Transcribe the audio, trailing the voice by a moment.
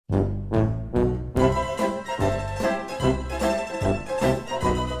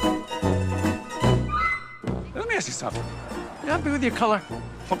yourself? You happy with your color?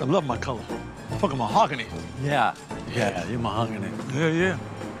 Fucking love my color. Fucking mahogany. Yeah, you're mahogany. Yeah.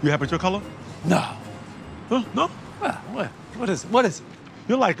 You happy with your color? No. Huh? No? Well, what is it? What is it?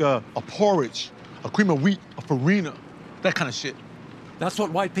 You're like a porridge, a cream of wheat, a farina, that kind of shit. That's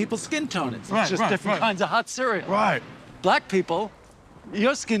what white people's skin tone is. Right, It's just right, different right. kinds of hot cereal. Right. Black people,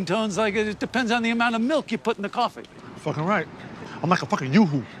 your skin tone's like, it depends on the amount of milk you put in the coffee. Fucking right. I'm like a fucking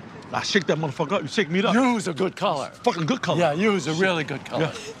yoo-hoo. I shake that motherfucker up, you shake me up. You's a good color. Fucking good color. Yeah, you's a really good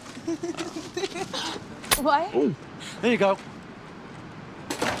color. Yeah. What? Ooh. There you go.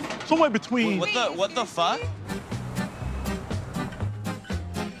 Somewhere between... What the fuck?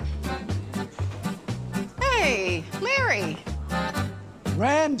 Hey, Larry.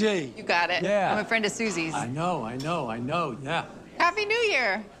 Randy. You got it. Yeah. I'm a friend of Susie's. I know, yeah. Happy New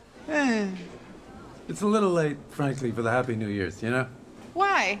Year. It's a little late, frankly, for the Happy New Year's, you know?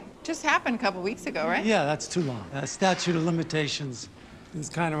 Why? Just happened a couple weeks ago, right? Yeah, that's too long. Statute of limitations is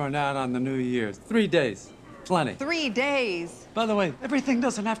kind of run out on the New Year's. 3 days, plenty. 3 days. By the way, everything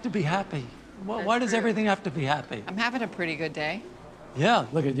doesn't have to be happy. Why does true. everything have to be happy? I'm having a pretty good day. Yeah,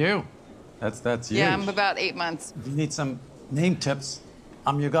 look at you. That's huge. Yeah, I'm about 8 months. If you need some name tips,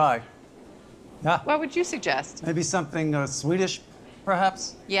 I'm your guy. Yeah, What would you suggest? maybe something Swedish,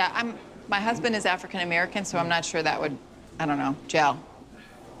 perhaps? Yeah, my husband is African American, so I'm not sure that would, I don't know, gel.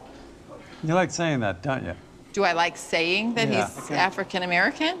 You like saying that, don't you? Do I like saying that Yeah. he's Okay. African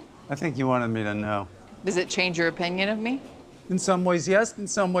American? I think you wanted me to know. Does it change your opinion of me? In some ways, yes. In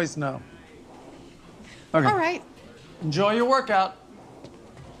some ways, no. Okay. All right. Enjoy your workout.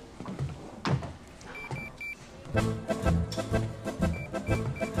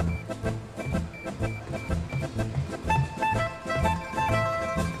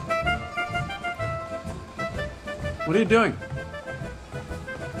 What are you doing?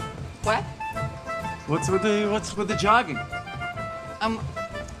 What? What's with the jogging? I'm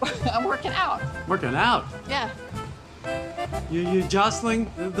working out. Working out. Yeah. You're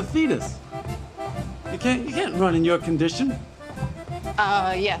jostling the fetus. You can't run in your condition.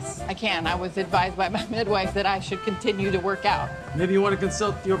 Yes, I can. I was advised by my midwife that I should continue to work out. Maybe you want to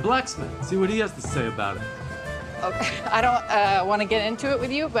consult your blacksmith, see what he has to say about it. Okay. I don't want to get into it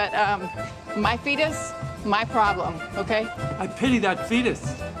with you, but my fetus, my problem, okay? I pity that fetus.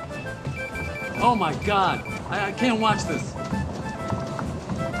 Oh my God, I can't watch this.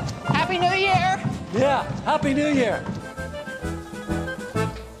 Happy New Year! Yeah, Happy New Year.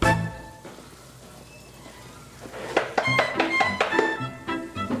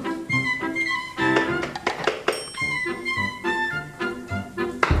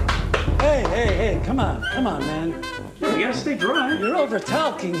 Hey, come on, man. You gotta stay dry. You're over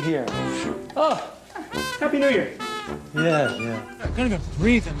talking here. Oh, Happy New Year. yeah. I couldn't even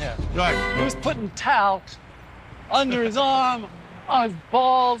breathe in there. Right. He was putting towel under his arm, on his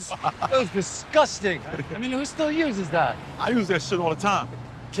balls. It was disgusting. I mean, who still uses that? I use that shit all the time.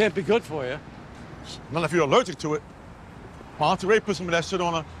 Can't be good for you. Not if you're allergic to it. My Auntie Ray put some of that shit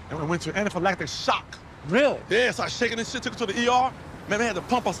on her and went to anaphylactic shock. Really? Yeah, started shaking this shit, took her to the ER. Man, they had to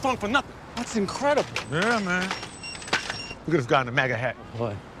pump her stomach for nothing. That's incredible. Yeah, man. Look at this guy in the MAGA hat.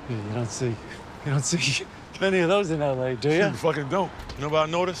 Boy, you don't see many of those in LA, do you? You fucking don't. You know what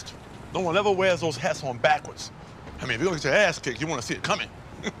I noticed? No one ever wears those hats on backwards. I mean, if you're gonna get your ass kicked, you wanna see it coming.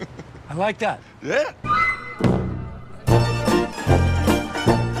 I like that. Yeah.